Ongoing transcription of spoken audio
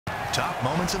Top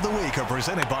moments of the week are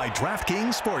presented by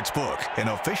DraftKings Sportsbook, an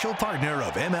official partner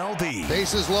of MLB.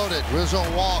 Bases loaded. Rizzo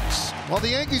walks. Well, the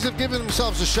Yankees have given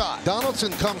themselves a shot.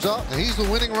 Donaldson comes up, and he's the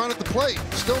winning run at the plate.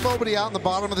 Still nobody out in the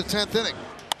bottom of the 10th inning.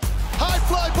 High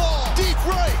fly ball, deep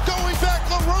right, going back,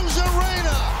 La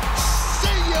Rosarena.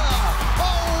 See ya!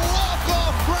 A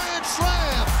walk-off grand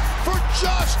slam for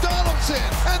Josh Donaldson,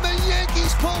 and the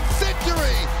Yankees pull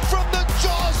victory from the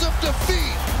jaws of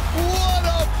defeat. What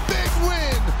a big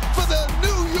win for the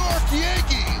New York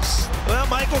Yankees. Well,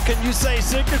 Michael, can you say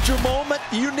signature moment?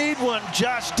 You need one.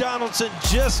 Josh Donaldson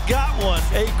just got one.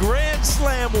 A grand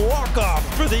slam walk-off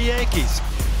for the Yankees.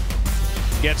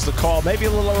 Gets the call maybe a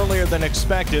little earlier than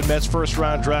expected. Mets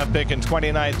first-round draft pick in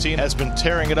 2019 has been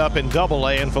tearing it up in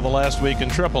Double-A and for the last week in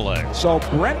Triple-A. So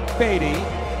Brent Beatty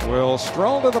will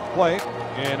stroll to the plate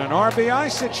in an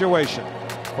RBI situation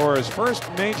for his first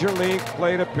major league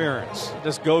plate appearance.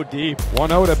 Just go deep.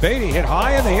 1-0 to Beatty, hit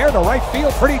high in the air to right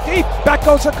field, pretty deep. Back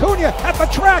goes Acuna at the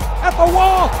track, at the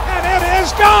wall, and it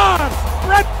is gone!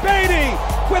 Brent Beatty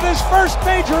with his first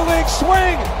major league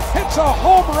swing hits a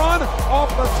home run off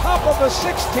the top of the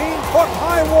 16-foot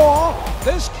high wall.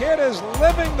 This kid is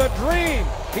living the dream.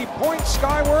 He points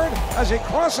skyward as he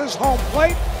crosses home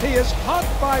plate. He is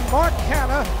hugged by Mark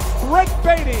Canha. Brent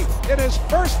Beatty in his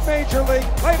first major league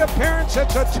plate appearance.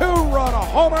 It's a two-run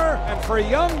homer, and for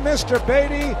young Mr.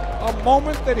 Beatty, a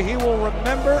moment that he will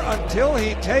remember until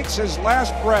he takes his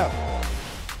last breath.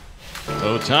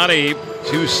 Ohtani,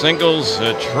 2 singles,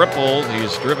 a triple.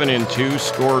 He's driven in 2,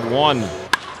 scored 1. He's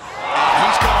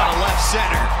going to left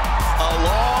center. A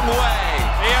long way.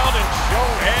 Field and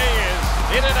Shohei is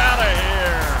hit it out of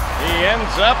here. He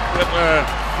ends up with a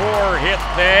 4-hit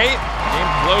day.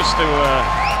 Came close to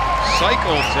a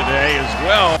cycle today as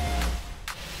well.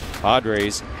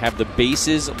 Padres have the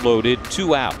bases loaded,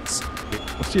 2 outs.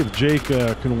 Let's see if Jake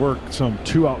can work some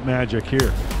 2-out magic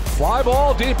here. Fly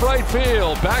ball deep right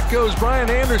field. Back goes Brian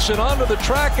Anderson onto the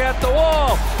track at the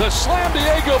wall. The Slam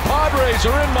Diego Padres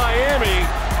are in Miami.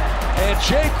 And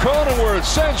Jake Cronenworth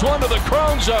sends one to the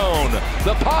Crone Zone.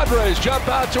 The Padres jump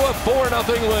out to a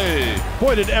 4-0 lead.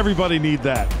 Boy, did everybody need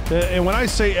that. And when I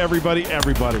say everybody,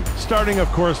 everybody. Starting, of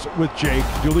course, with Jake,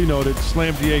 duly noted.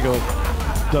 Slam Diego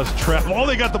does travel. Oh,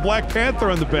 they got the Black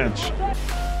Panther on the bench.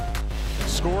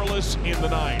 Scoreless in the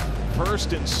 9th.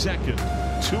 First and second,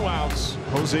 2 outs.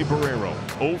 Jose Barrero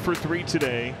 0 for 3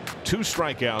 today, 2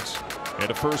 strikeouts,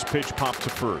 and a first pitch pop to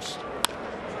first.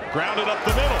 Grounded up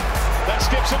the middle. That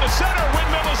skips into center.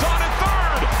 Windmill is on at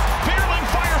third. Bierling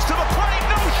fires to the plate.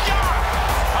 No shot.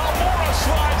 Almora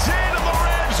slides in, and the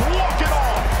Reds walk it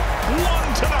off.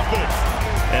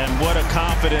 1-0. And what a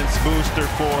confidence booster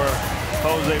for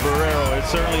Jose Barrero. It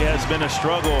certainly has been a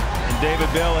struggle, and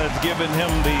David Bell has given him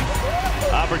the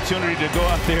opportunity to go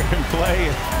out there and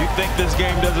play. You think this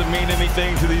game doesn't mean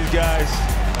anything to these guys?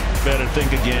 Better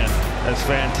think again. That's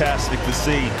fantastic to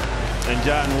see. And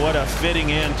John, what a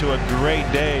fitting end to a great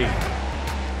day.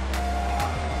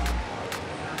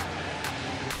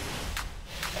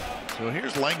 So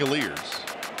here's Langoliers.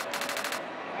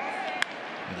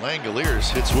 And Langoliers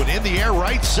hits one in the air,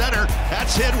 right center.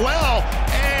 That's hit well.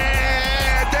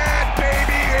 And that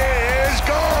baby is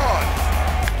gone.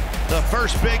 The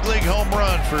first big league home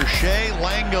run for Shea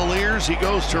Langoliers. He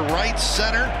goes to right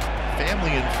center. Family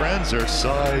and friends are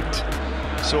psyched.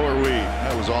 So are we.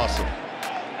 That was awesome.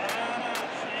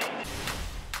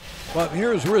 But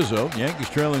here's Rizzo. Yankees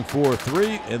trailing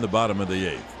 4-3 in the bottom of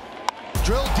the 8th.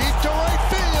 Drill deep to right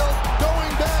field.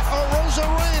 Going back,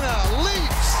 Rosarena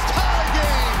leaps. Tie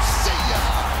game. See ya.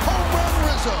 Home run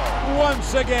Rizzo.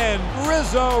 Once again,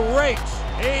 Rizzo rakes.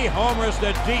 He homers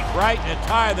to deep right to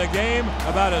tie the game.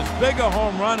 About as big a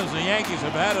home run as the Yankees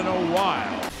have had in a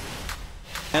while.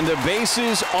 And the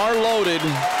bases are loaded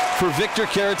for Victor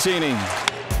Caratini.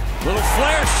 Little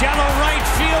flare, shallow right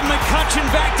field. McCutchen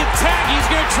back to tag. He's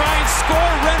going to try and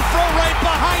score. Renfroe right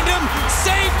behind him.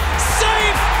 Safe,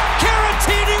 safe.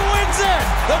 Caratini wins it.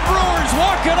 The Brewers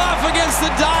walk it off against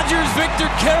the Dodgers. Victor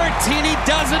Caratini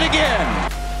does it again.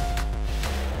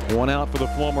 1 out for the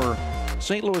former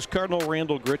St. Louis Cardinal,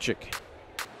 Randall Grichuk.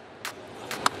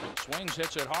 Swings,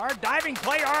 hits it hard. Diving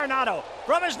play, Arenado.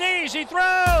 From his knees, he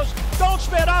throws.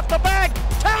 Goldschmidt off the bag.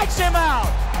 Tags him out.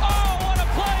 Oh, what a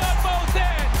play on both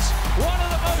ends. One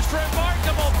of the most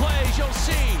remarkable plays you'll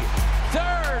see.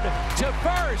 Third to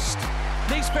first.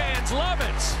 These fans love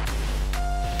it.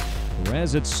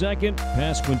 Perez at second,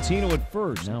 Pasquantino at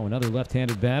first. Now another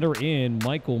left-handed batter in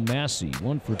Michael Massey,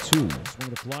 1 for 2. Swing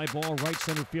the fly ball, right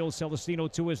center field. Celestino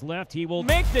to his left. He will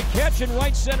make the catch in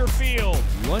right center field.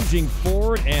 Lunging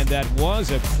forward, and that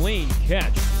was a clean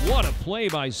catch. What a play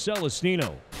by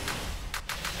Celestino.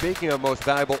 Speaking of most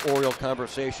valuable Oriole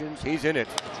conversations, he's in it.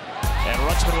 And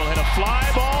Ruxpin will hit a fly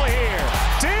ball here.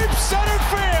 Deep center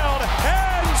field.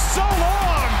 And so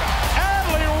long.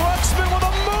 Adley Ruxpin with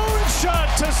a moonshot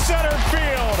to center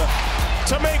field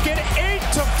to make it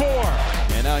 8-4.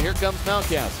 And now here comes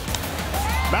Mountcastle.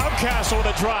 Mountcastle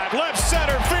with a drive. Left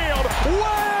center field.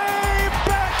 Way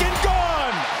back and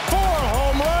gone. 4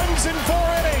 home runs in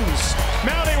 4 innings.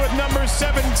 Mountie with number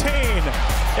 17.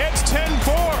 It's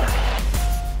 10-4.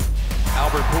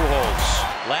 Albert Pujols,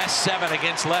 last 7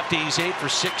 against lefties, 8 for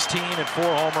 16 and 4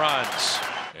 home runs.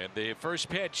 And the first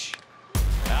pitch,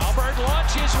 Albert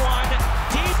launches one,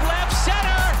 deep left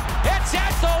center, it's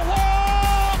at the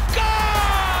wall,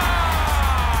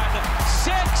 gone!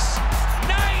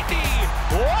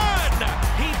 691,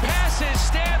 he passes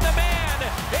Stan the Man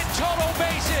in total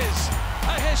bases,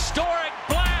 a historic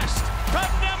blast from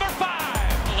number 5.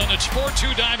 And it's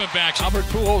 4-2 Diamondbacks. Albert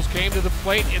Pujols came to the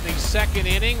plate in the second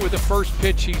inning with the first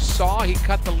pitch he saw. He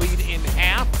cut the lead in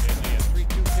half. And the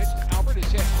 3-2 pitch. Albert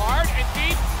is hit hard and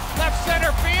deep. Left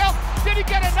center field. Did he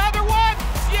get another one?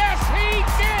 Yes, he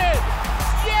did.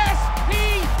 Yes,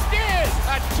 he did.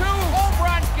 A 2-home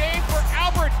run game for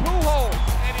Albert Pujols.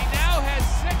 And he now has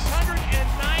 692.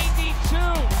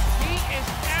 He is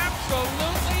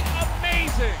absolutely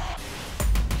amazing.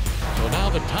 So now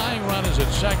the tying run is at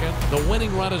second. The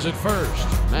winning run is at first.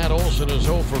 Matt Olson is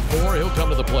 0 for 4. He'll come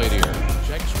to the plate here.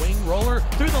 Check swing, roller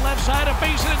through the left side, a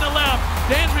base hit in the left.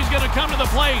 Dansby's going to come to the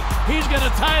plate. He's going to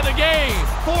tie the game.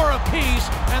 4 apiece,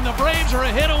 and the Braves are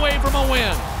a hit away from a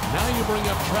win. Now you bring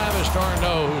up Travis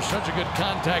d'Arnaud, who's such a good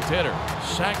contact hitter.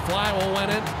 Sac fly will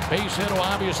win it. Base hit will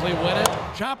obviously win it.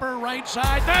 Chopper right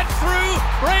side. That's through.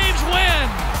 Braves win.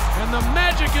 And the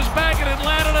Magic is back in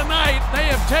Atlanta tonight. They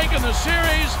have taken the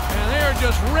series, and they are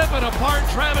just ripping apart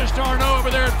Travis d'Arnaud over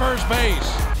there at first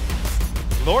base.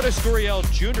 Lourdes Gurriel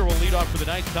Jr. will lead off for the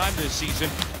 9th time this season.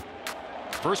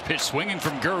 First pitch swinging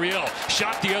from Gurriel.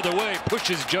 Shot the other way.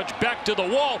 Pushes Judge back to the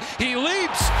wall. He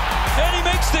leaps, and he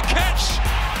makes the catch.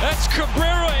 That's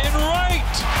Cabrera in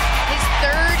right. His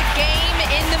 3rd game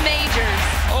in the majors.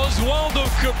 Oswaldo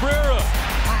Cabrera.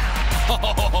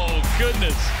 Oh,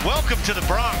 goodness. Welcome to the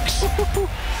Bronx.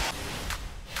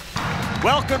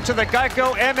 Welcome to the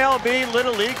Geico MLB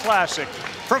Little League Classic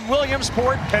from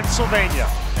Williamsport, Pennsylvania.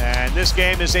 And this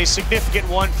game is a significant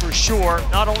one for sure,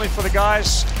 not only for the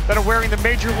guys that are wearing the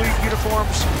Major League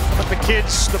uniforms, but the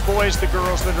kids, the boys, the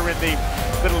girls that are in the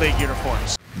Little League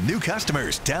uniforms. New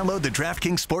customers, download the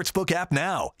DraftKings Sportsbook app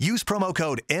now. Use promo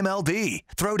code MLB.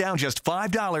 Throw down just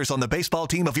 $5 on the baseball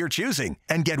team of your choosing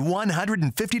and get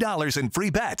 $150 in free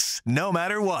bets, no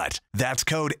matter what. That's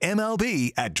code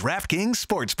MLB at DraftKings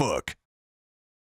Sportsbook.